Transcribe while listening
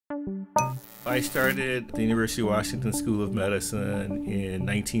I started at the University of Washington School of Medicine in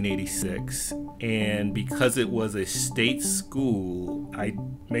 1986, and because it was a state school, I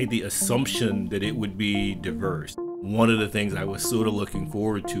made the assumption that it would be diverse. One of the things I was sort of looking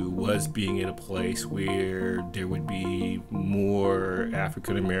forward to was being in a place where there would be more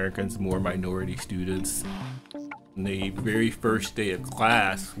African Americans, more minority students. The very first day of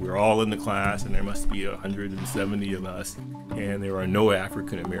class, we're all in the class, and there must be 170 of us, and there are no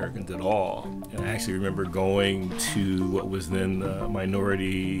African Americans at all. And I actually remember going to what was then the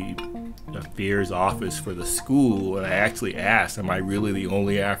Minority Affairs office for the school, and I actually asked, am I really the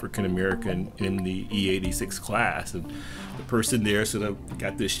only African American in the E86 class? And the person there sort of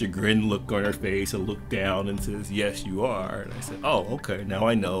got this chagrined look on her face and looked down and says, yes, you are. And I said, oh, okay, now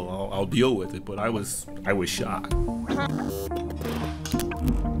I know, I'll deal with it. But I was shocked.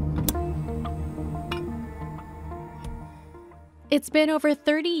 It's been over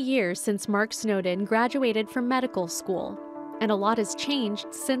 30 years since Mark Snowden graduated from medical school, and a lot has changed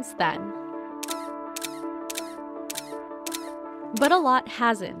since then. But a lot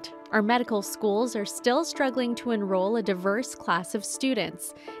hasn't. Our medical schools are still struggling to enroll a diverse class of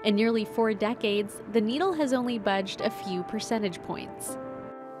students. In nearly 4 decades, the needle has only budged a few percentage points.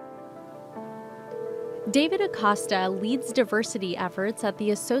 David Acosta leads diversity efforts at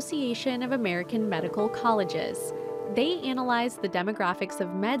the Association of American Medical Colleges. They analyzed the demographics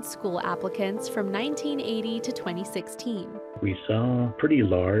of med school applicants from 1980 to 2016. We saw pretty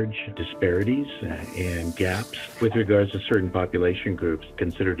large disparities and gaps with regards to certain population groups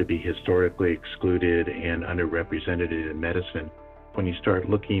considered to be historically excluded and underrepresented in medicine. When you start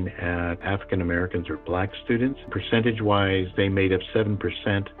looking at African Americans or Black students, percentage-wise, they made up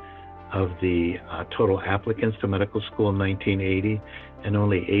 7% of the total applicants to medical school in 1980 and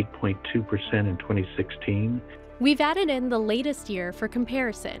only 8.2% in 2016. We've added in the latest year for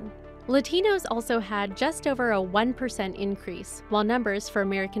comparison. Latinos also had just over a 1% increase, while numbers for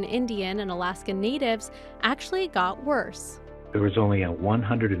American Indian and Alaskan Natives actually got worse. There was only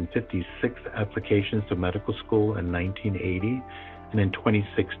 156 applications to medical school in 1980, and in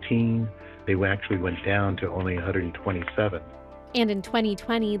 2016, they actually went down to only 127. And in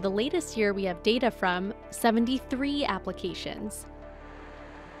 2020, the latest year we have data from, 73 applications.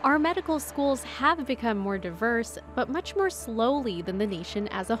 Our medical schools have become more diverse, but much more slowly than the nation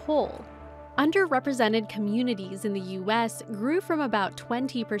as a whole. Underrepresented communities in the U.S. grew from about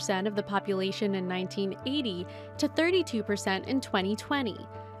 20% of the population in 1980 to 32% in 2020.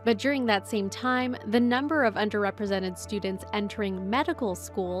 But during that same time, the number of underrepresented students entering medical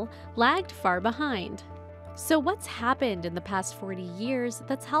school lagged far behind. So what's happened in the past 40 years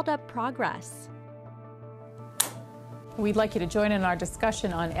that's held up progress? We'd like you to join in our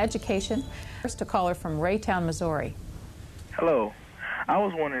discussion on education. First, a caller from Raytown, Missouri. Hello. I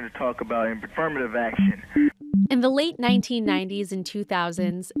was wanting to talk about affirmative action. In the late 1990s and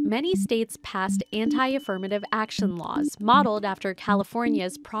 2000s, many states passed anti-affirmative action laws modeled after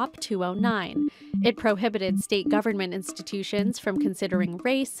California's Prop 209. It prohibited state government institutions from considering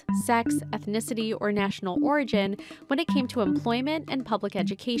race, sex, ethnicity, or national origin when it came to employment and public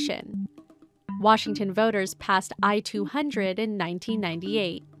education. Washington voters passed I-200 in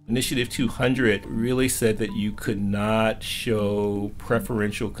 1998. Initiative 200 really said that you could not show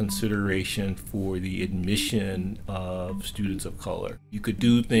preferential consideration for the admission of students of color. You could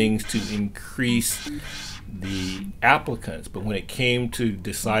do things to increase the applicants, but when it came to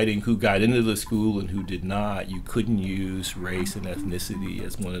deciding who got into the school and who did not, you couldn't use race and ethnicity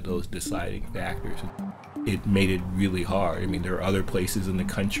as one of those deciding factors. It made it really hard. I mean, there are other places in the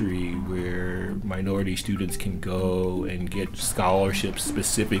country where minority students can go and get scholarships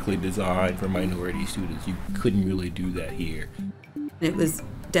specifically designed for minority students. You couldn't really do that here. It was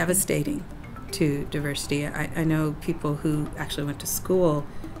devastating to diversity. I know people who actually went to school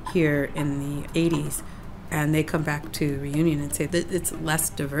here in the 80s, and they come back to reunion and say that it's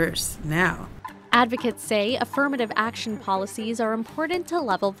less diverse now. Advocates say affirmative action policies are important to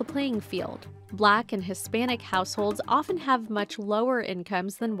level the playing field. Black and Hispanic households often have much lower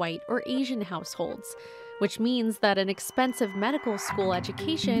incomes than white or Asian households, which means that an expensive medical school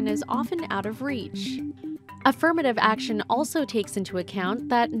education is often out of reach. Affirmative action also takes into account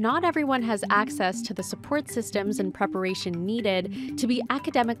that not everyone has access to the support systems and preparation needed to be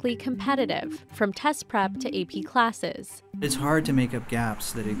academically competitive, from test prep to AP classes. It's hard to make up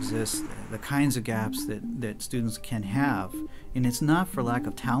gaps that exist, the kinds of gaps that students can have. And it's not for lack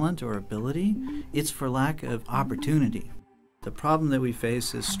of talent or ability, it's for lack of opportunity. The problem that we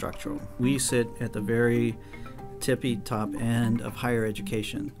face is structural. We sit at the very tippy top end of higher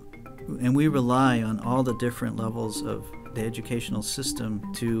education, and we rely on all the different levels of the educational system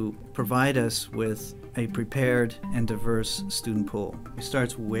to provide us with a prepared and diverse student pool. It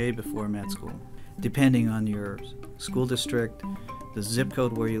starts way before med school. Depending on your school district, the zip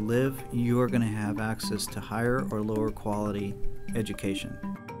code where you live, you're going to have access to higher or lower quality education.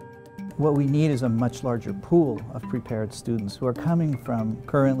 What we need is a much larger pool of prepared students who are coming from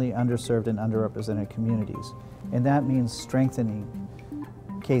currently underserved and underrepresented communities. And that means strengthening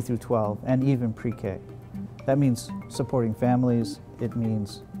K through 12 and even pre-K. That means supporting families. It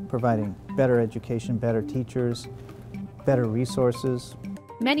means providing better education, better teachers, better resources.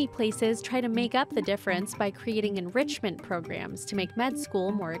 Many places try to make up the difference by creating enrichment programs to make med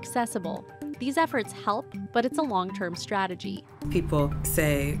school more accessible. These efforts help, but it's a long-term strategy. People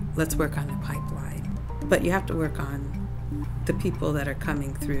say, let's work on the pipeline, but you have to work on the people that are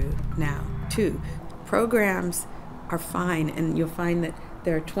coming through now, too. Programs are fine, and you'll find that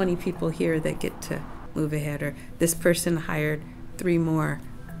there are 20 people here that get to move ahead, or this person hired 3 more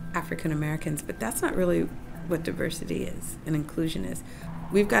African Americans, but that's not really what diversity is and inclusion is.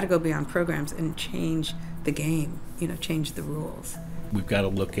 We've got to go beyond programs and change the game, change the rules. We've got to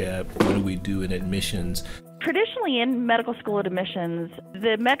look at what do we do in admissions. Traditionally, in medical school admissions,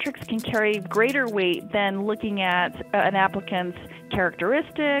 the metrics can carry greater weight than looking at an applicant's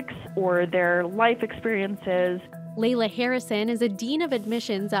characteristics or their life experiences. Layla Harrison is a dean of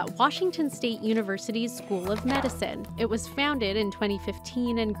admissions at Washington State University's School of Medicine. It was founded in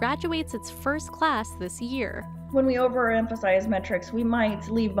 2015 and graduates its first class this year. When we overemphasize metrics, we might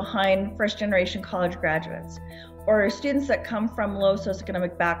leave behind first-generation college graduates, or students that come from low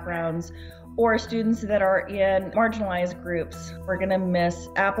socioeconomic backgrounds, or students that are in marginalized groups. We're going to miss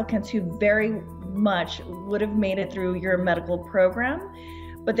applicants who very much would have made it through your medical program,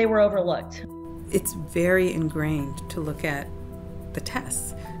 but they were overlooked. It's very ingrained to look at the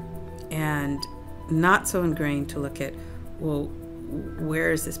tests, and not so ingrained to look at, well,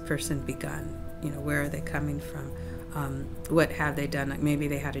 where has this person begun? Where are they coming from? What have they done? Like maybe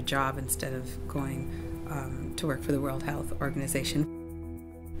they had a job instead of going to work for the World Health Organization.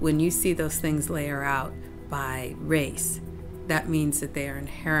 When you see those things layer out by race, that means that they are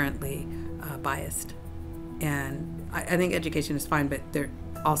inherently biased. And I think education is fine, but there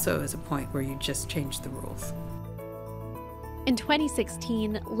also is a point where you just change the rules. In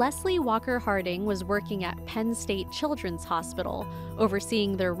 2016, Leslie Walker Harding was working at Penn State Children's Hospital,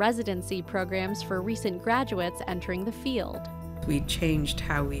 overseeing their residency programs for recent graduates entering the field. We changed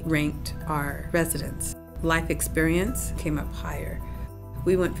how we ranked our residents. Life experience came up higher.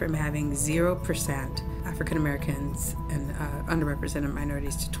 We went from having 0% African Americans and underrepresented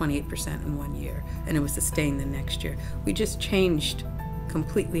minorities to 28% in 1 year, and it was sustained the next year. We just changed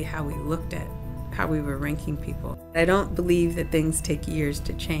completely how we looked at how we were ranking people. I don't believe that things take years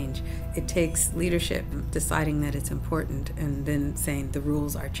to change. It takes leadership deciding that it's important and then saying the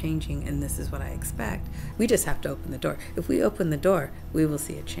rules are changing and this is what I expect. We just have to open the door. If we open the door, we will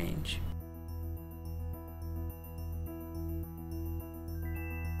see a change.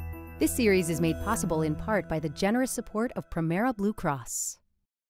 This series is made possible in part by the generous support of Premera Blue Cross.